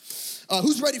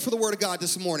Who's ready for the word of God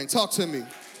this morning? Talk to me.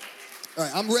 All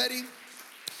right, I'm ready.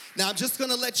 Now, I'm just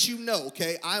going to let you know,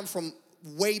 okay? I'm from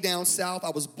way down south. I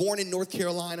was born in North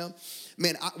Carolina.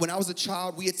 Man, when I was a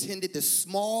child, we attended this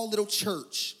small little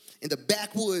church in the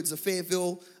backwoods of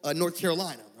Fayetteville, North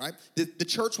Carolina, right? The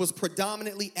church was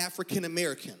predominantly African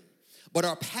American, but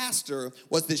our pastor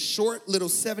was this short little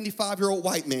 75-year-old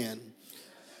white man,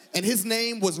 and his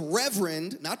name was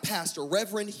Reverend, not pastor,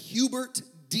 Reverend Hubert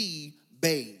D.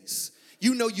 Bays.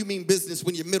 You know you mean business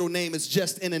when your middle name is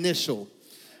just an initial.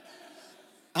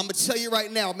 I'm going to tell you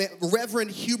right now, man, Reverend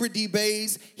Hubert D.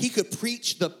 Bays, he could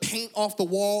preach the paint off the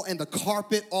wall and the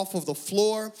carpet off of the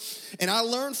floor. And I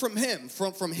learned from him,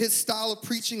 from his style of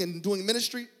preaching and doing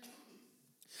ministry.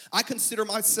 I consider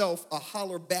myself a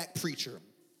holler back preacher.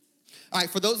 All right,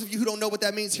 for those of you who don't know what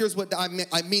that means, here's what I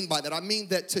mean by that. I mean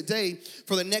that today,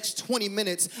 for the next 20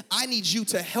 minutes, I need you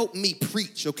to help me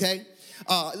preach, okay?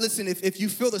 Listen, if you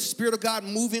feel the Spirit of God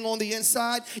moving on the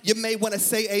inside, you may want to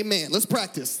say amen. Let's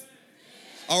practice.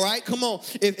 All right, come on.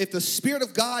 If the Spirit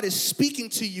of God is speaking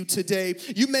to you today,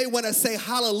 you may want to say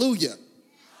hallelujah.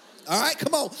 All right,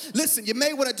 come on. Listen, you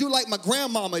may want to do like my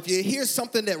grandmama. If you hear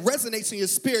something that resonates in your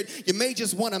spirit, you may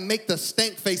just want to make the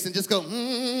stank face and just go,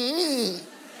 That's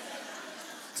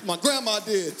what my grandma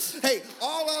did. Hey,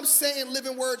 all I'm saying,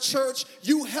 Living Word Church,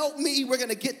 you help me. We're going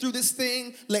to get through this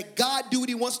thing. Let God do what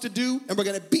he wants to do, and we're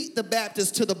going to beat the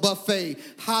Baptists to the buffet.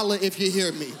 Holla if you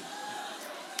hear me.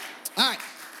 All right.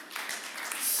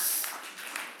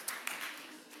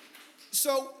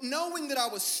 So knowing that I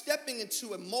was stepping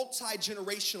into a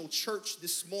multi-generational church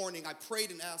this morning, I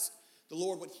prayed and asked the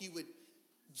Lord what he would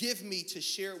give me to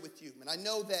share with you. And I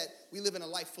know that we live in a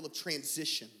life full of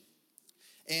transition.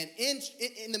 And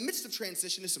in the midst of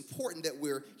transition, it's important that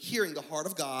we're hearing the heart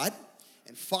of God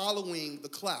and following the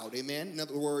cloud, amen? In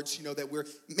other words, you know, that we're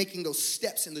making those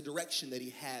steps in the direction that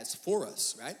he has for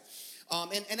us, right?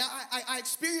 I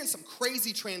experienced some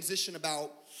crazy transition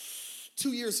about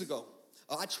 2 years ago.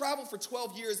 I traveled for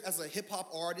 12 years as a hip-hop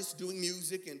artist doing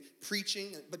music and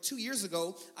preaching. But 2 years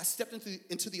ago, I stepped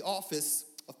into the office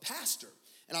of pastor,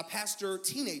 and I pastor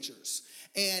teenagers.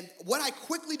 And what I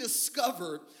quickly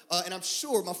discovered, and I'm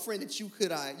sure, my friend, that you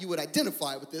would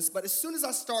identify with this, but as soon as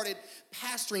I started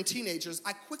pastoring teenagers,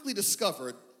 I quickly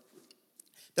discovered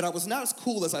that I was not as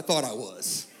cool as I thought I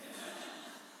was.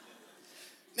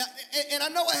 Now, and I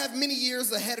know I have many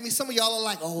years ahead of me. Some of y'all are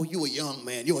like, oh, you a young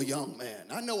man. You're a young man.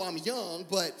 I know I'm young,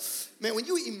 but, man, when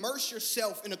you immerse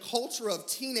yourself in a culture of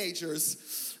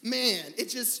teenagers, man, it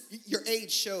just, your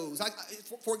age shows.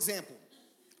 For example,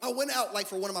 I went out like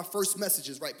for one of my first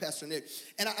messages, right, Pastor Nick,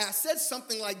 and I said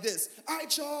something like this. All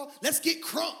right, y'all, let's get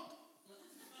crunk.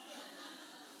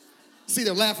 See,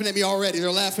 they're laughing at me already. They're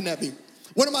laughing at me.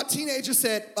 One of my teenagers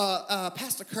said,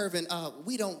 Pastor Curvine,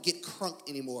 we don't get crunk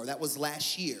anymore. That was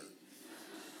last year.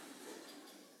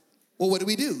 Well, what do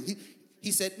we do?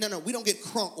 He said, no, we don't get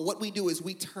crunk. What we do is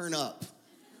we turn up.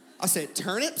 I said,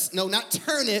 turnips? No, not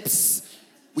turnips.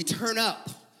 We turn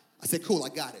up. I said, cool, I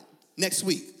got it. Next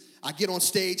week, I get on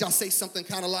stage. I'll say something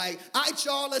kind of like, all right,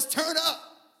 y'all, let's turn up.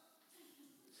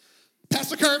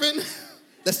 Pastor Curvine,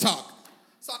 let's talk.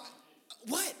 So,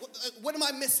 what am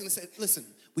I missing? I said, listen,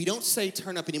 we don't say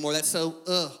turn up anymore. That's so,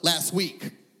 last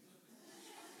week.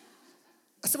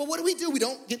 I said, well, what do we do? We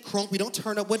don't get crunk. We don't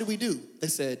turn up. What do we do? They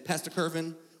said, Pastor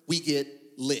Curvine, we get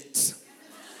lit.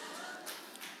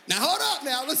 Now, hold up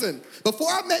now. Listen, before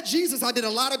I met Jesus, I did a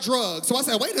lot of drugs. So I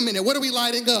said, wait a minute. What are we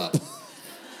lighting up?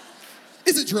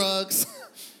 Is it drugs?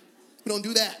 We don't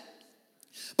do that.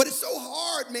 But it's so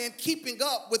hard, man, keeping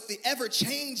up with the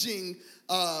ever-changing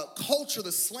culture,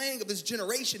 the slang of this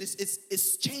generation.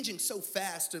 It's changing so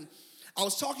fast. And I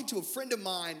was talking to a friend of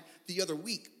mine the other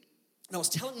week, and I was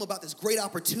telling him about this great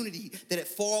opportunity that had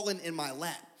fallen in my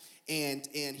lap. And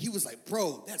he was like,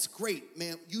 bro, that's great,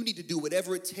 man. You need to do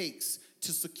whatever it takes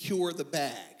to secure the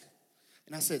bag.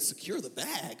 And I said, secure the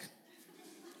bag?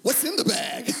 What's in the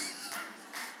bag?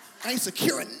 I ain't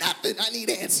securing nothing. I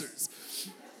need answers.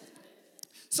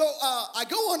 So I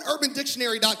go on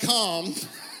urbandictionary.com.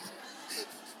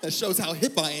 That shows how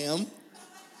hip I am.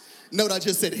 Note I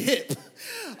just said hip.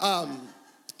 And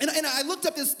I looked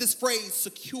up this phrase,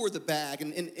 secure the bag,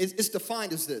 and it's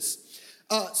defined as this.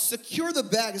 Secure the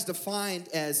bag is defined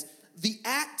as the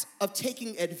act of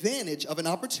taking advantage of an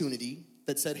opportunity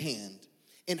that's at hand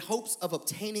in hopes of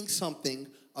obtaining something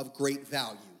of great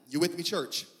value. You with me,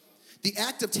 church? The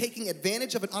act of taking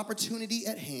advantage of an opportunity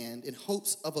at hand in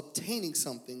hopes of obtaining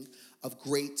something of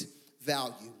great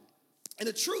value. And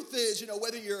the truth is, you know,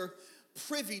 whether you're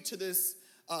privy to this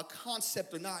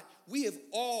concept or not, we have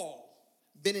all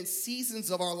been in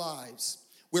seasons of our lives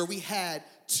where we had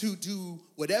to do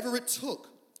whatever it took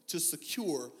to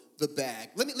secure the bag.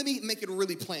 Let me make it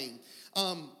really plain.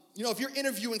 If you're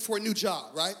interviewing for a new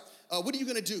job, right? What are you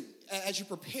gonna do as you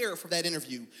prepare for that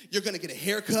interview? You're gonna get a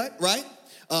haircut, right?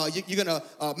 You're gonna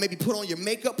maybe put on your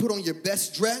makeup, put on your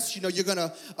best dress. You're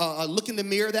gonna look in the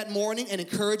mirror that morning and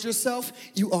encourage yourself.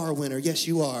 You are a winner. Yes,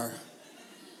 you are.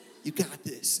 You got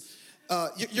this.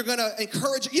 You're gonna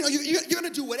encourage. You're gonna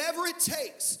do whatever it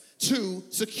takes to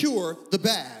secure the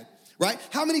bag, right?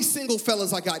 How many single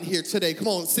fellas I got in here today? Come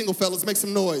on, single fellas, make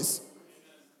some noise.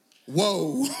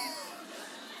 Whoa.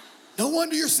 No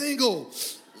wonder you're single.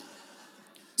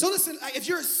 So listen, if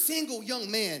you're a single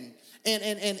young man,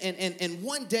 and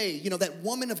one day, that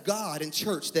woman of God in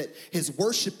church that is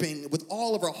worshiping with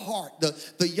all of her heart,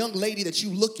 the young lady that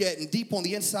you look at and deep on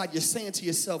the inside, you're saying to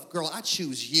yourself, girl, I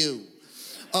choose you.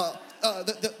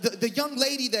 The young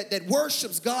lady that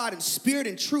worships God in spirit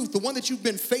and truth, the one that you've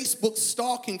been Facebook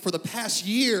stalking for the past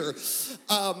year,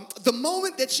 the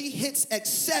moment that she hits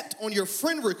accept on your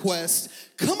friend request,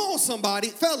 come on somebody,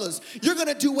 fellas, you're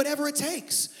gonna do whatever it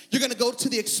takes. You're gonna go to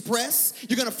the Express,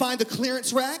 you're gonna find the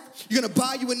clearance rack, you're gonna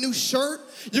buy you a new shirt,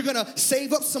 you're gonna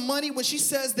save up some money when she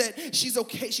says that she's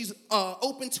okay, she's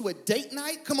open to a date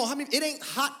night. Come on, it ain't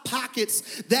Hot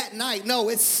Pockets that night. No,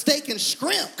 it's steak and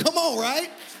shrimp. Come on, right?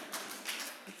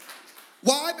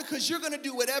 Why? Because you're going to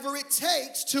do whatever it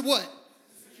takes to what?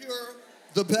 Secure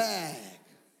the bag.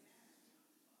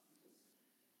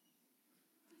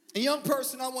 And young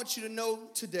person, I want you to know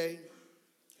today,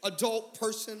 adult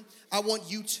person, I want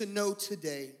you to know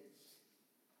today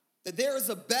that there is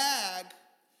a bag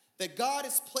that God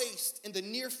has placed in the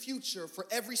near future for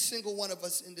every single one of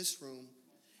us in this room.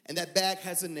 And that bag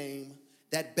has a name.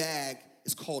 That bag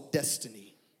is called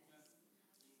destiny.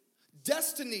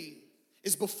 Destiny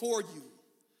is before you.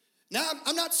 Now,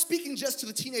 I'm not speaking just to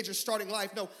the teenager starting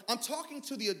life. No, I'm talking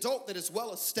to the adult that is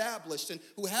well established and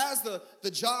who has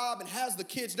the job and has the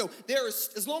kids. No, there is,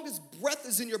 as long as breath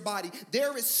is in your body,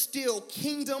 there is still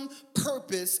kingdom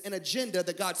purpose and agenda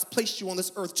that God's placed you on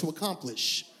this earth to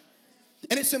accomplish.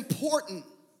 And it's important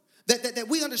that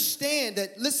we understand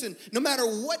that, listen, no matter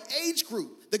what age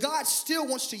group, that God still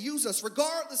wants to use us,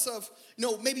 regardless of,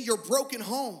 maybe your broken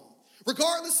home.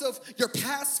 Regardless of your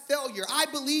past failure, I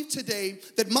believe today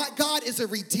that my God is a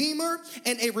redeemer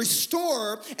and a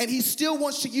restorer, and he still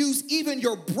wants to use even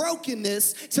your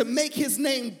brokenness to make his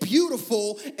name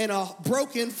beautiful in a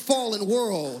broken, fallen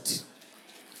world.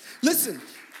 Listen,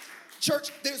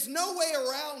 church, there's no way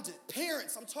around it.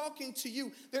 Parents, I'm talking to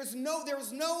you. There is no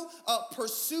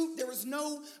pursuit. There is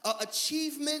no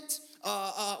achievement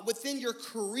within your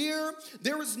career.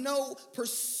 There is no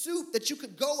pursuit that you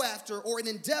could go after or an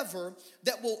endeavor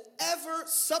that will ever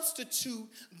substitute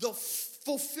the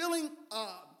fulfillment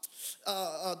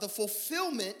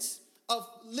of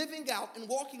living out and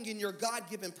walking in your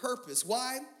God-given purpose.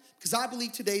 Why? Because I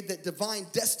believe today that divine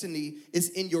destiny is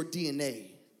in your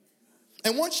DNA.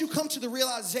 And once you come to the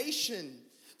realization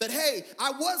that, hey,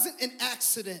 I wasn't an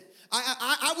accident.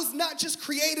 I was not just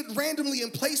created randomly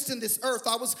and placed in this earth.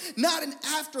 I was not an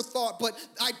afterthought, but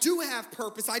I do have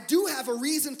purpose. I do have a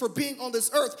reason for being on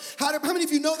this earth. How many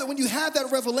of you know that when you have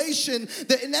that revelation,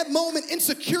 that in that moment,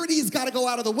 insecurity has got to go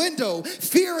out of the window.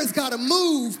 Fear has got to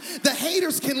move. The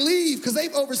haters can leave because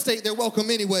they've overstayed their welcome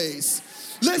anyways.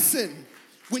 Listen,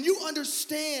 when you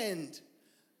understand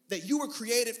that you were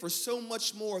created for so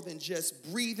much more than just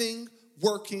breathing,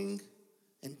 working,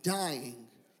 and dying,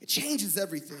 it changes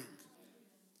everything.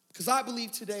 Because I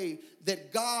believe today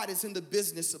that God is in the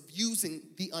business of using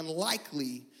the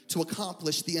unlikely to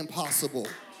accomplish the impossible.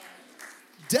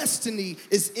 Destiny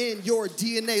is in your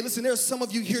DNA. Listen, there are some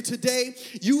of you here today,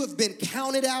 you have been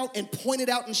counted out and pointed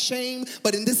out in shame,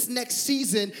 but in this next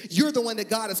season, you're the one that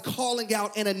God is calling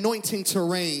out and anointing to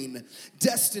reign.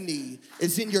 Destiny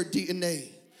is in your DNA.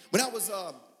 When I was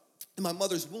in my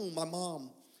mother's womb, my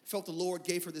mom felt the Lord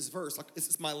gave her this verse. This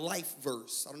is my life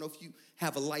verse. I don't know if you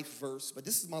have a life verse, but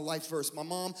this is my life verse. My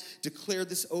mom declared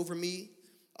this over me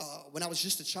when I was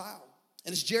just a child.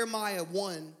 And it's Jeremiah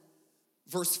 1,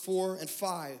 verse 4 and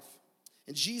 5.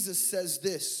 And Jesus says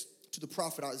this to the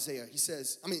prophet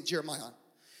Jeremiah.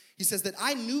 He says that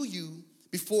I knew you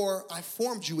before I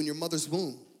formed you in your mother's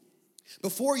womb.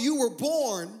 Before you were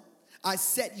born, I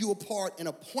set you apart and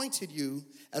appointed you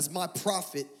as my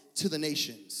prophet to the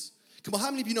nations. Come on,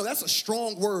 how many of you know that's a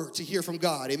strong word to hear from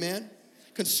God, amen?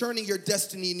 Concerning your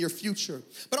destiny and your future.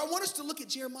 But I want us to look at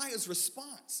Jeremiah's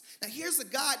response. Now, here's a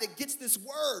God that gets this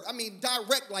word.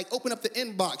 Direct, like open up the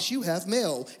inbox. You have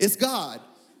mail. It's God,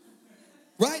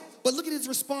 right? But look at his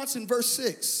response in verse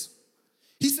 6.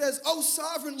 He says, "Oh,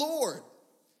 sovereign Lord,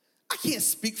 I can't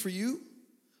speak for you,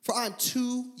 for I'm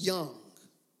too young.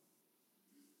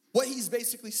 What he's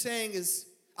basically saying is,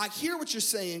 I hear what you're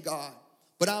saying, God,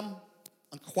 but I'm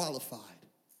unqualified.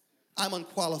 I'm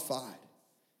unqualified.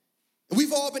 And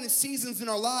we've all been in seasons in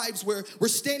our lives where we're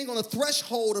standing on the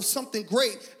threshold of something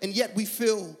great, and yet we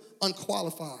feel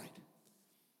unqualified.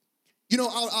 You know,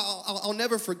 I'll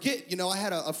never forget, you know, I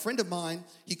had a friend of mine,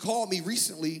 he called me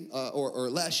recently, or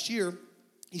last year.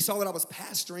 He saw that I was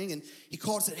pastoring, and he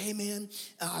called and said, hey, man,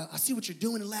 I see what you're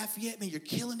doing in Lafayette. Man, you're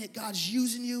killing it. God's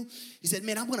using you. He said,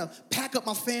 man, I'm going to pack up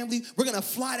my family. We're going to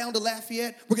fly down to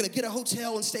Lafayette. We're going to get a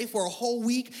hotel and stay for a whole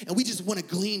week, and we just want to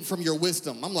glean from your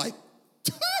wisdom. I'm like,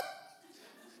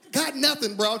 got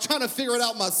nothing, bro. I'm trying to figure it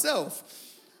out myself.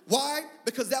 Why?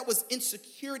 Because that was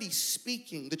insecurity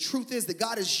speaking. The truth is that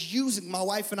God is using my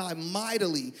wife and I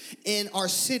mightily in our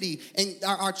city, and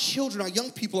our children, our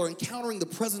young people are encountering the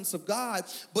presence of God,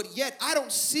 but yet I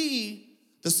don't see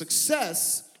the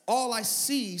success. All I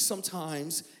see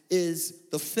sometimes is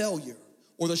the failure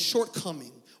or the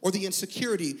shortcoming or the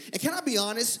insecurity. And can I be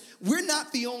honest? We're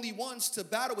not the only ones to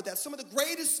battle with that. Some of the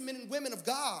greatest men and women of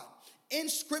God in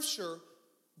Scripture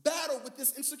battle with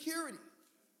this insecurity.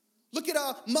 Look at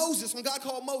Moses. When God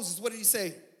called Moses, what did he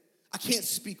say? I can't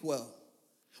speak well.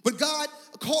 When God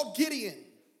called Gideon,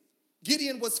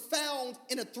 Gideon was found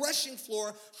in a threshing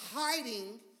floor,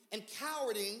 hiding and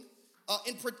cowering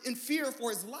in fear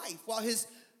for his life while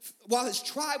his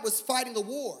tribe was fighting a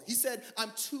war. He said,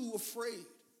 I'm too afraid.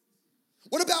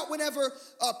 What about whenever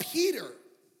Peter,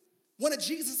 one of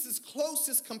Jesus'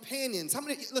 closest companions,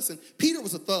 listen, Peter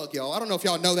was a thug, y'all. I don't know if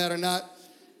y'all know that or not.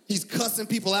 He's cussing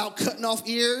people out, cutting off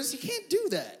ears. You can't do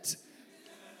that.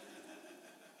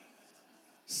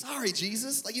 Sorry,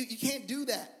 Jesus. Like, you can't do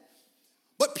that.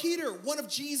 But Peter, one of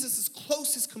Jesus'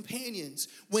 closest companions,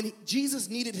 when Jesus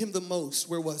needed him the most,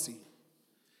 where was he?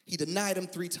 He denied him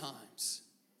 3 times.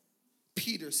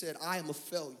 Peter said, I am a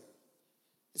failure.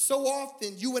 And so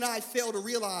often, you and I fail to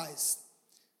realize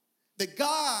that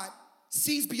God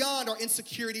sees beyond our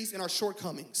insecurities and our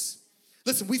shortcomings.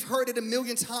 Listen, we've heard it a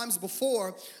million times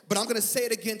before, but I'm going to say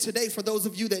it again today for those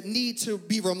of you that need to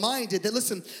be reminded that,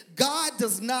 listen, God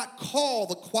does not call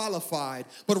the qualified,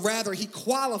 but rather he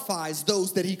qualifies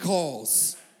those that he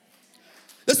calls.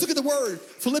 Let's look at the word,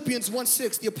 Philippians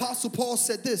 1:6. The Apostle Paul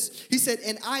said this. He said,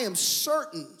 and I am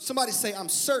certain. Somebody say, I'm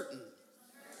certain.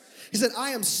 He said,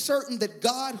 I am certain that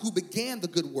God who began the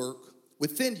good work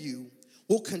within you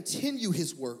will continue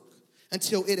his work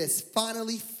until it is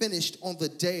finally finished on the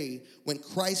day when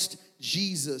Christ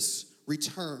Jesus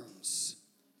returns.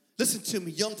 Listen to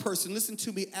me, young person. Listen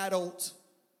to me, adult.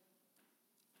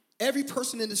 Every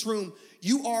person in this room,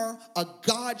 you are a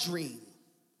God dream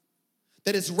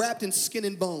that is wrapped in skin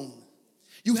and bone.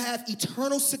 You have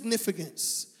eternal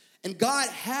significance, and God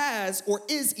has or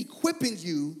is equipping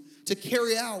you to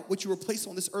carry out what you were placed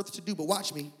on this earth to do. But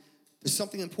watch me, there's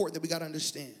something important that we got to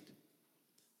understand.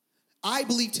 I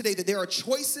believe today that there are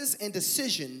choices and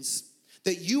decisions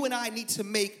that you and I need to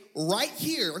make right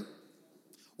here,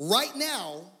 right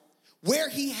now, where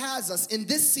he has us in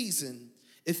this season,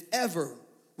 if ever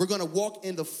we're going to walk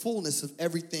in the fullness of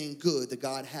everything good that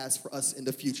God has for us in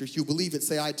the future. If you believe it,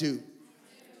 say, I do.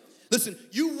 Listen,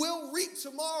 you will reap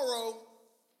tomorrow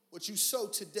what you sow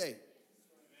today.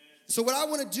 So what I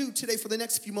want to do today for the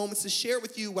next few moments is share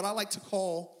with you what I like to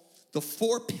call the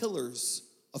 4 pillars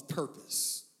of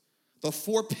purpose. The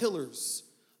 4 pillars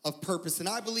of purpose. And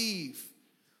I believe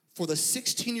for the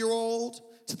 16-year-old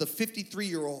to the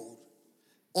 53-year-old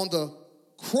on the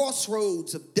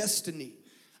crossroads of destiny,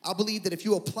 I believe that if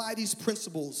you apply these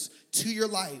principles to your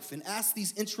life and ask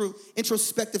these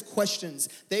introspective questions,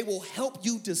 they will help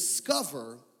you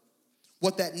discover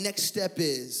what that next step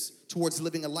is towards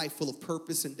living a life full of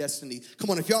purpose and destiny. Come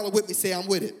on, if y'all are with me, say I'm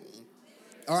with it.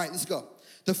 All right, let's go.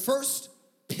 The first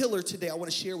pillar today I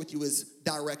want to share with you is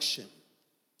direction.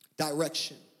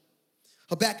 Direction.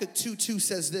 Habakkuk 2:2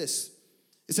 says this.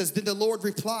 It says, then the Lord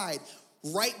replied,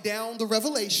 write down the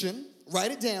revelation,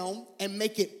 write it down, and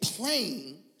make it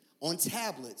plain on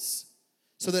tablets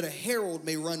so that a herald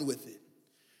may run with it.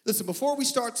 Listen, before we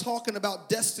start talking about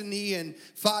destiny and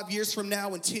 5 years from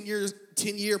now and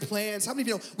 10-year plans, how many of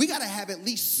you know we got to have at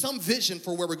least some vision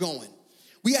for where we're going?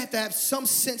 We have to have some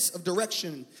sense of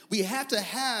direction. We have to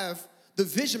have the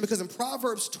vision, because in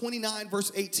Proverbs 29,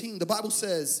 verse 18, the Bible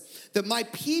says that my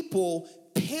people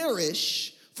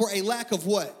perish for a lack of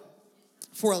what?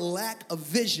 For a lack of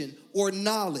vision or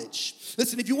knowledge.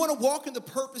 Listen, if you want to walk in the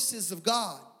purposes of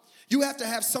God, you have to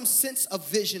have some sense of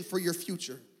vision for your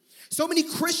future. So many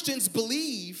Christians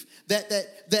believe that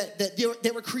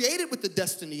they were created with a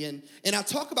destiny. And I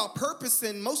talk about purpose,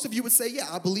 and most of you would say, yeah,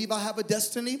 I believe I have a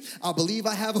destiny. I believe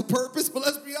I have a purpose. But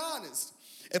let's be honest.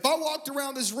 If I walked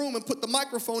around this room and put the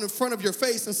microphone in front of your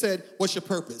face and said, what's your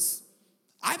purpose?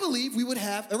 I believe we would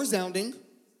have a resounding,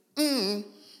 I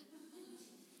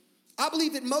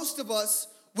believe that most of us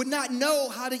would not know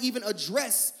how to even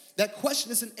address that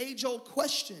question. It's an age-old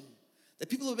question that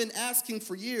people have been asking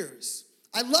for years.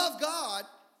 I love God,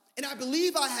 and I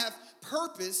believe I have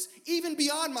purpose even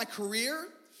beyond my career,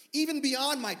 even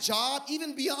beyond my job,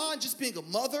 even beyond just being a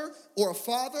mother or a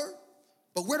father.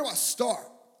 But where do I start?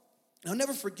 And I'll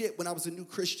never forget when I was a new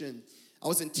Christian, I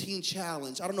was in Teen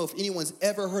Challenge. I don't know if anyone's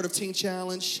ever heard of Teen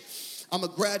Challenge. I'm a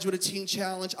graduate of Teen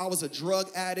Challenge. I was a drug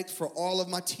addict for all of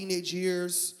my teenage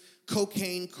years.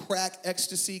 Cocaine, crack,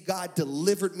 ecstasy. God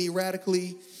delivered me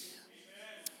radically.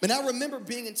 And I remember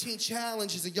being in Teen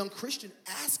Challenge as a young Christian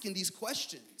asking these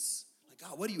questions. Like,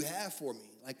 God, what do you have for me?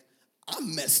 Like,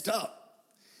 I'm messed up.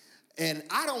 And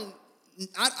I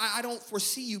don't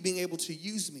foresee you being able to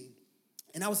use me.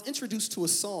 And I was introduced to a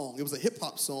song. It was a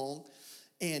hip-hop song.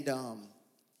 And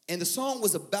the song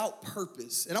was about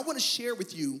purpose. And I want to share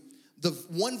with you the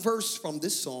one verse from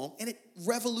this song. And it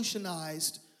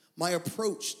revolutionized my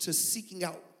approach to seeking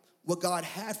out what God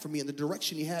had for me and the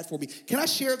direction he had for me. Can I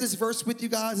share this verse with you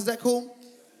guys? Is that cool?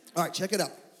 All right, check it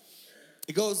out.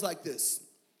 It goes like this.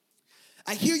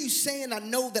 I hear you saying, I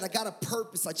know that I got a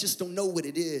purpose. I just don't know what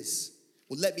it is.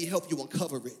 Well, let me help you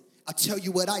uncover it. I'll tell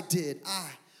you what I did. I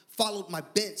followed my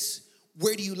bents.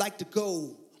 Where do you like to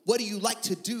go? What do you like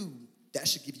to do? That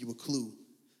should give you a clue.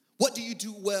 What do you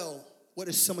do well? What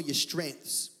are some of your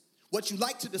strengths? What you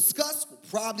like to discuss will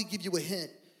probably give you a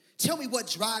hint. Tell me what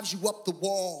drives you up the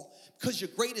wall, because your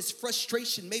greatest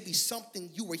frustration may be something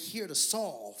you were here to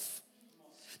solve.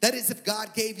 That is, if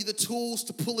God gave you the tools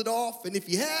to pull it off, and if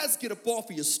he has, get up off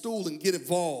of your stool and get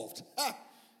involved.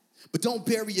 But don't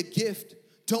bury your gift.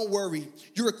 Don't worry.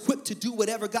 You're equipped to do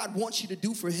whatever God wants you to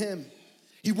do for him.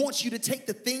 He wants you to take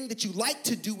the thing that you like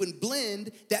to do and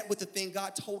blend that with the thing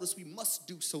God told us we must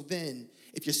do. So then,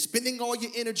 if you're spending all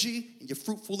your energy and you're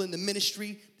fruitful in the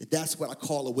ministry, then that's what I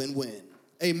call a win-win.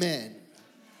 Amen.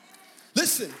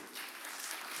 Listen,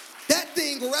 that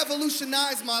thing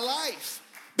revolutionized my life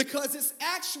because it's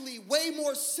actually way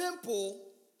more simple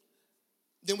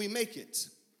than we make it.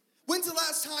 When's the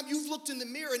last time you've looked in the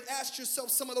mirror and asked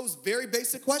yourself some of those very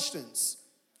basic questions?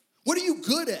 What are you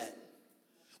good at?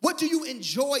 What do you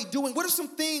enjoy doing? What are some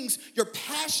things you're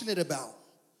passionate about?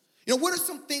 You know, what are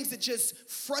some things that just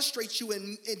frustrate you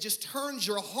and just turns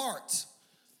your heart?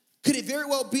 Could it very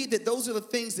well be that those are the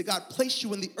things that God placed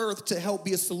you in the earth to help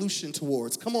be a solution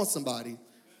towards? Come on, somebody.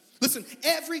 Listen,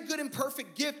 every good and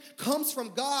perfect gift comes from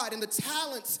God, and the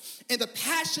talents and the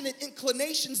passionate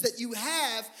inclinations that you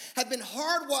have been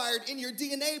hardwired in your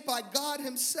DNA by God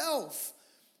himself.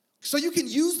 So you can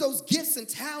use those gifts and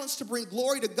talents to bring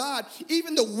glory to God,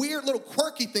 even the weird little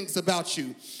quirky things about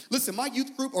you. Listen, my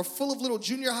youth group are full of little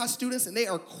junior high students, and they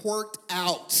are quirked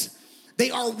out.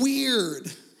 They are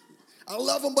weird. I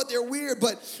love them, but they're weird.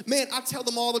 But, man, I tell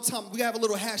them all the time, we have a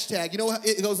little hashtag. You know,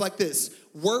 it goes like this: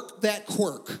 work that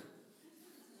quirk.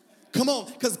 Come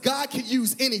on, because God can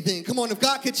use anything. Come on, if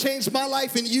God could change my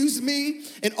life and use me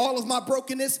and all of my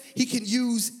brokenness, he can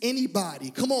use anybody.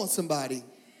 Come on, somebody.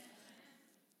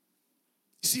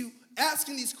 You see,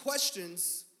 asking these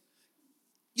questions,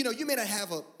 you know, you may not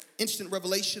have an instant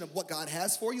revelation of what God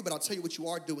has for you, but I'll tell you what you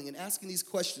are doing. In asking these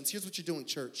questions, here's what you're doing,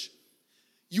 church.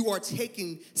 You are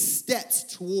taking steps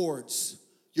towards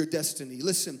your destiny.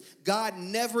 Listen, God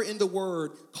never in the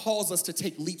word calls us to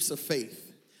take leaps of faith,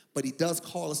 but he does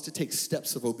call us to take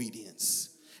steps of obedience.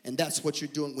 And that's what you're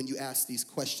doing when you ask these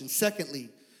questions. Secondly,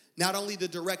 not only the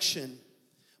direction,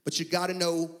 but you got to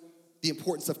know the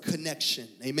importance of connection.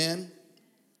 Amen?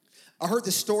 I heard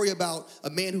this story about a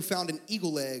man who found an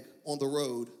eagle egg on the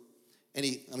road. And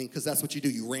because that's what you do.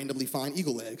 You randomly find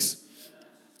eagle eggs.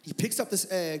 He picks up this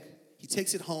egg. He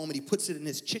takes it home and he puts it in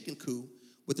his chicken coop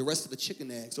with the rest of the chicken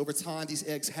eggs. Over time, these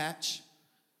eggs hatch.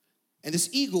 And this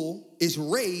eagle is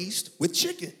raised with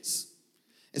chickens.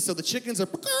 And so the chickens are,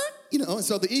 and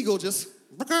so the eagle just,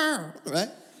 right?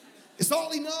 It's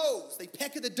all he knows. They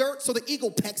peck at the dirt, so the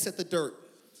eagle pecks at the dirt.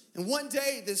 And one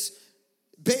day, this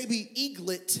baby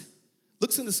eaglet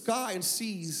looks in the sky and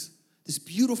sees this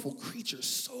beautiful creature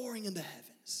soaring in the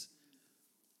heavens.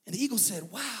 And the eagle said,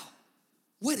 wow,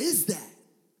 what is that?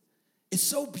 It's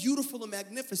so beautiful and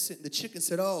magnificent. The chicken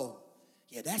said, oh,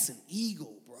 yeah, that's an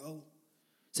eagle, bro.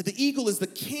 So the eagle is the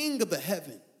king of the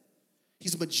heaven.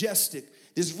 He's majestic.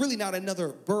 There's really not another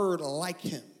bird like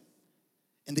him.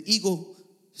 And the eagle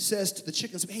says to the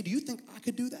chicken, hey, do you think I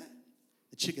could do that?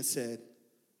 The chicken said,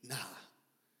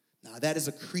 nah, that is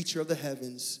a creature of the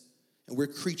heavens, and we're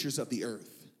creatures of the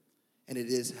earth, and it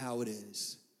is how it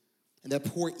is. And that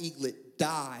poor eaglet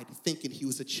died thinking he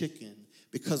was a chicken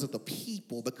because of the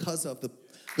people, because of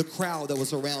the crowd that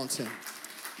was around him.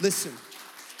 Listen,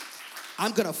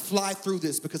 I'm going to fly through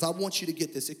this because I want you to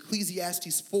get this.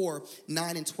 Ecclesiastes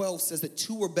 4:9-12 says that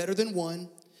two are better than one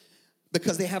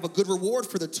because they have a good reward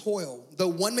for the toil. Though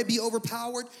one may be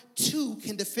overpowered, two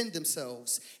can defend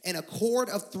themselves. And a cord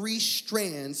of 3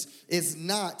 strands is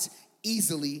not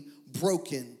easily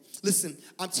broken. Listen,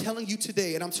 I'm telling you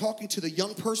today, and I'm talking to the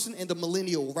young person and the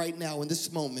millennial right now in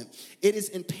this moment, it is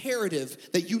imperative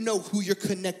that you know who you're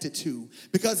connected to.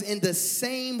 Because in the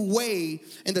same way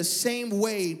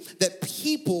that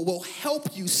people will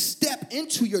help you step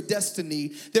into your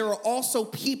destiny, there are also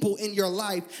people in your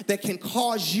life that can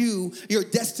cause your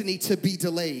destiny to be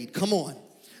delayed. Come on.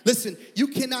 Listen, you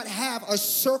cannot have a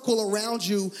circle around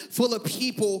you full of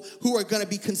people who are going to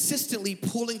be consistently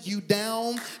pulling you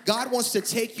down. God wants to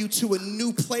take you to a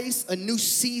new place, a new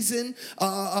season,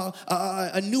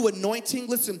 a new anointing.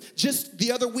 Listen, just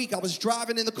the other week, I was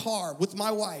driving in the car with my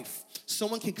wife.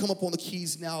 Someone can come up on the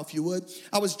keys now if you would.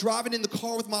 I was driving in the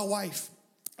car with my wife,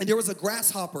 and there was a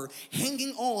grasshopper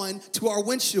hanging on to our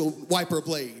windshield wiper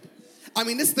blade. I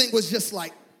mean, this thing was just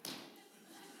like,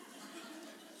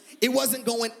 it wasn't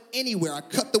going anywhere. I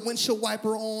cut the windshield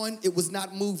wiper on. It was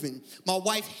not moving. My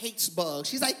wife hates bugs.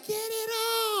 She's like, get it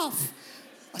off.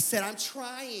 I said, I'm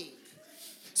trying.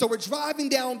 So we're driving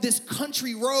down this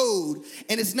country road,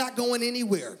 and it's not going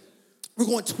anywhere. We're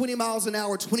going 20 miles an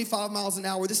hour, 25 miles an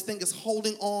hour. This thing is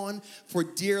holding on for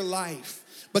dear life.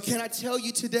 But can I tell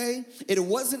you today, it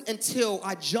wasn't until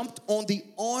I jumped on the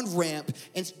on-ramp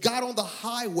and got on the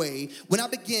highway when I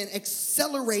began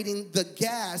accelerating the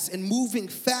gas and moving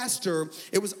faster.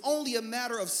 It was only a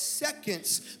matter of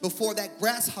seconds before that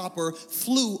grasshopper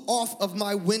flew off of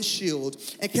my windshield.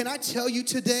 And can I tell you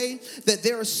today that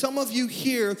there are some of you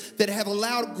here that have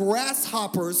allowed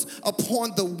grasshoppers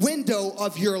upon the window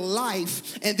of your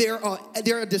life, and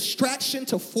they're a distraction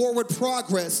to forward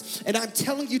progress. And I'm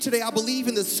telling you today, I believe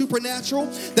in the supernatural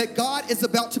that God is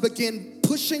about to begin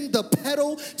pushing the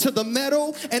pedal to the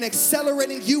metal and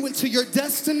accelerating you into your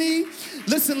destiny.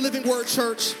 Listen, Living Word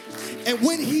Church. And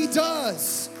when he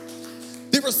does,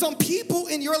 there are some people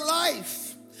in your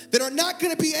life that are not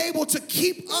going to be able to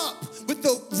keep up with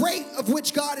the rate of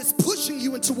which God is pushing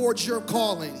you in towards your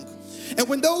calling. And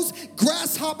when those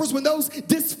grasshoppers, when those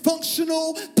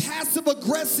dysfunctional,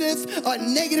 passive-aggressive,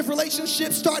 negative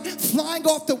relationships start flying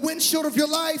off the windshield of your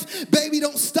life, baby,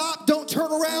 don't stop, don't turn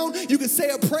around. You can say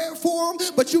a prayer for them,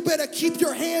 but you better keep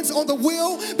your hands on the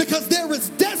wheel because there is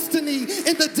destiny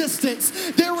in the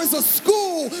distance. There is a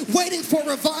school waiting for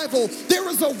revival. There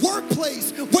is a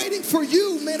workplace waiting for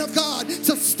you, man of God,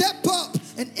 to step up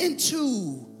and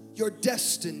into your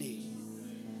destiny.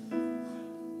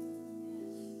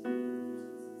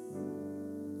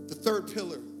 Third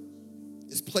pillar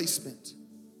is placement.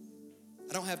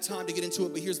 I don't have time to get into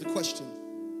it, but here's the question.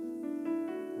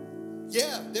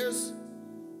 Yeah, there's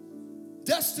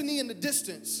destiny in the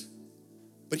distance,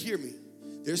 but hear me,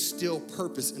 there's still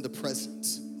purpose in the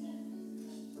presence.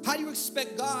 How do you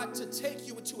expect God to take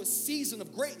you into a season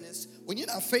of greatness when you're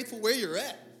not faithful where you're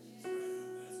at?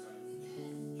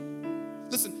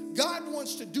 Listen, God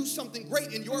wants to do something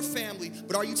great in your family,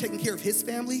 but are you taking care of his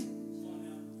family?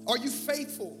 Are you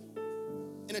faithful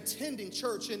in attending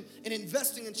church and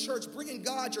investing in church, bringing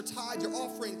God your tithe, your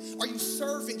offering? Are you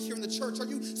serving here in the church? Are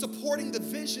you supporting the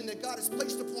vision that God has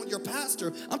placed upon your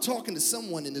pastor? I'm talking to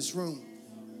someone in this room.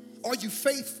 Are you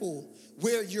faithful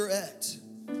where you're at?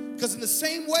 Because in the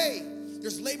same way,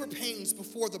 there's labor pains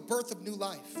before the birth of new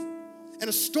life, and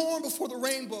a storm before the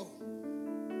rainbow,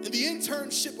 and the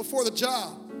internship before the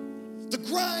job, the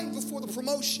grind before the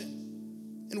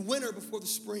promotion, and winter before the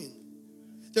spring.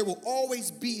 There will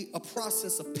always be a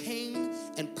process of pain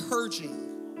and purging,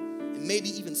 and maybe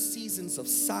even seasons of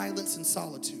silence and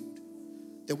solitude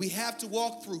that we have to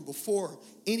walk through before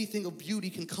anything of beauty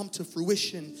can come to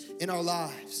fruition in our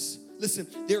lives. Listen,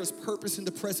 there is purpose in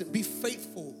the present. Be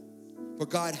faithful where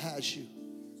God has you.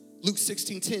 Luke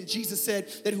 16:10, Jesus said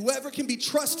that whoever can be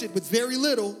trusted with very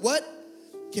little, what?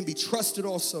 Can be trusted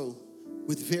also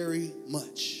with very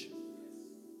much.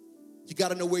 You got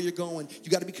to know where you're going.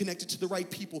 You got to be connected to the right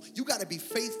people. You got to be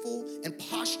faithful and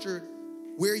postured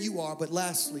where you are. But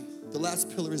lastly, the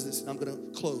last pillar is this, and I'm going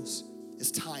to close,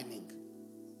 is timing.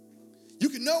 You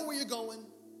can know where you're going,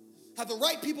 have the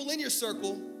right people in your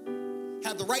circle,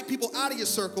 have the right people out of your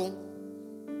circle,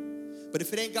 but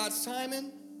if it ain't God's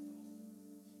timing,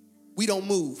 we don't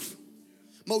move.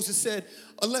 Moses said,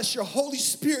 unless your Holy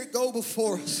Spirit go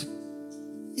before us,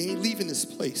 you ain't leaving this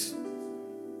place.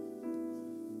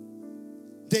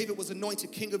 David was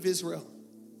anointed king of Israel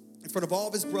in front of all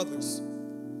of his brothers.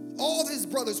 All of his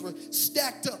brothers were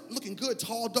stacked up, looking good,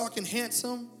 tall, dark, and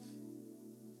handsome.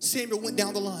 Samuel went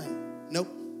down the line. Nope.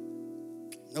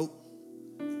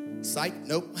 Psych,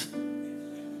 nope.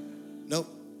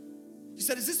 He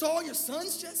said, is this all your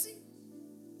sons, Jesse?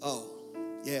 Oh,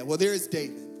 yeah, well, there is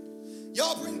David.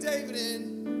 Y'all bring David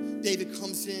in. David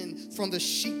comes in from the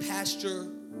sheep pasture,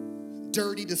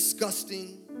 dirty,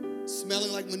 disgusting,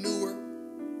 smelling like manure,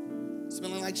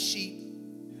 smelling like sheep.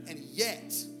 And yet,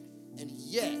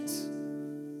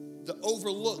 the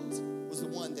overlooked was the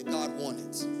one that God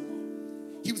wanted.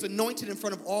 He was anointed in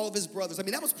front of all of his brothers. I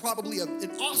mean, that was probably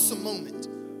an awesome moment.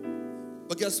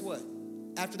 But guess what?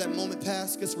 After that moment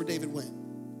passed, guess where David went?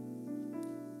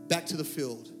 Back to the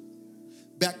field,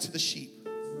 back to the sheep.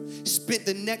 He spent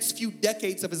the next few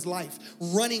decades of his life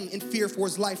running in fear for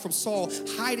his life from Saul,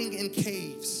 hiding in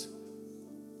caves.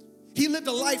 He lived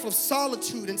a life of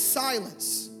solitude and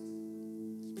silence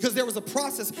because there was a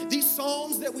process. These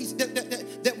psalms that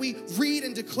we read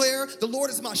and declare, the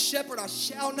Lord is my shepherd, I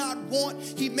shall not want.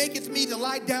 He maketh me to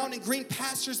lie down in green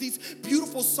pastures. These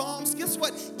beautiful psalms. Guess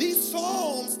what? These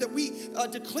psalms that we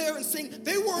declare and sing,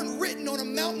 they weren't written on a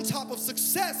mountaintop of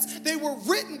success. They were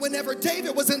written whenever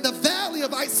David was in the valley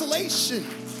of isolation.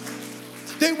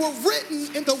 They were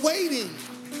written in the waiting.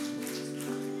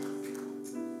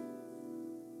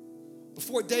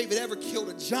 Before David ever killed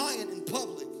a giant in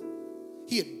public,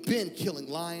 he had been killing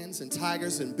lions and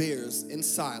tigers and bears in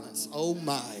silence. Oh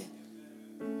my.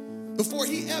 Before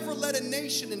he ever led a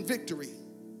nation in victory,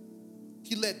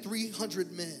 he led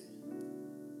 300 men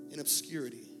in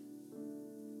obscurity.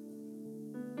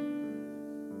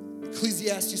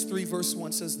 Ecclesiastes 3 verse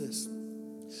 1 says this.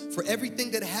 For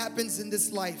everything that happens in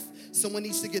this life, someone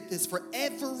needs to get this. For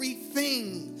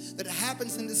everything that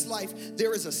happens in this life,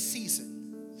 there is a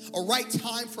season, a right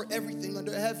time for everything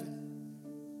under heaven.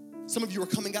 Some of you are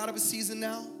coming out of a season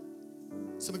now.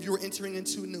 Some of you are entering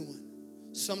into a new one.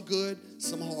 Some good,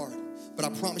 some hard. But I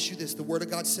promise you this, the word of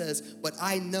God says, but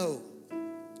I know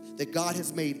that God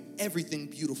has made everything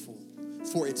beautiful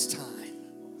for its time.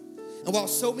 And while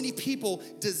so many people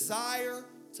desire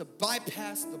to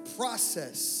bypass the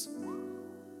process,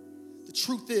 the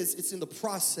truth is it's in the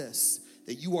process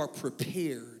that you are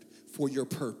prepared for your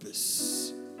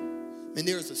purpose. And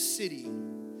there is a city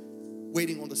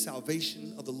waiting on the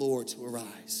salvation of the Lord to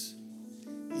arise.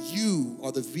 You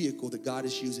are the vehicle that God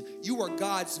is using. You are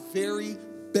God's very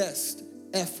best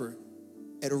effort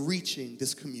at reaching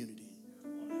this community.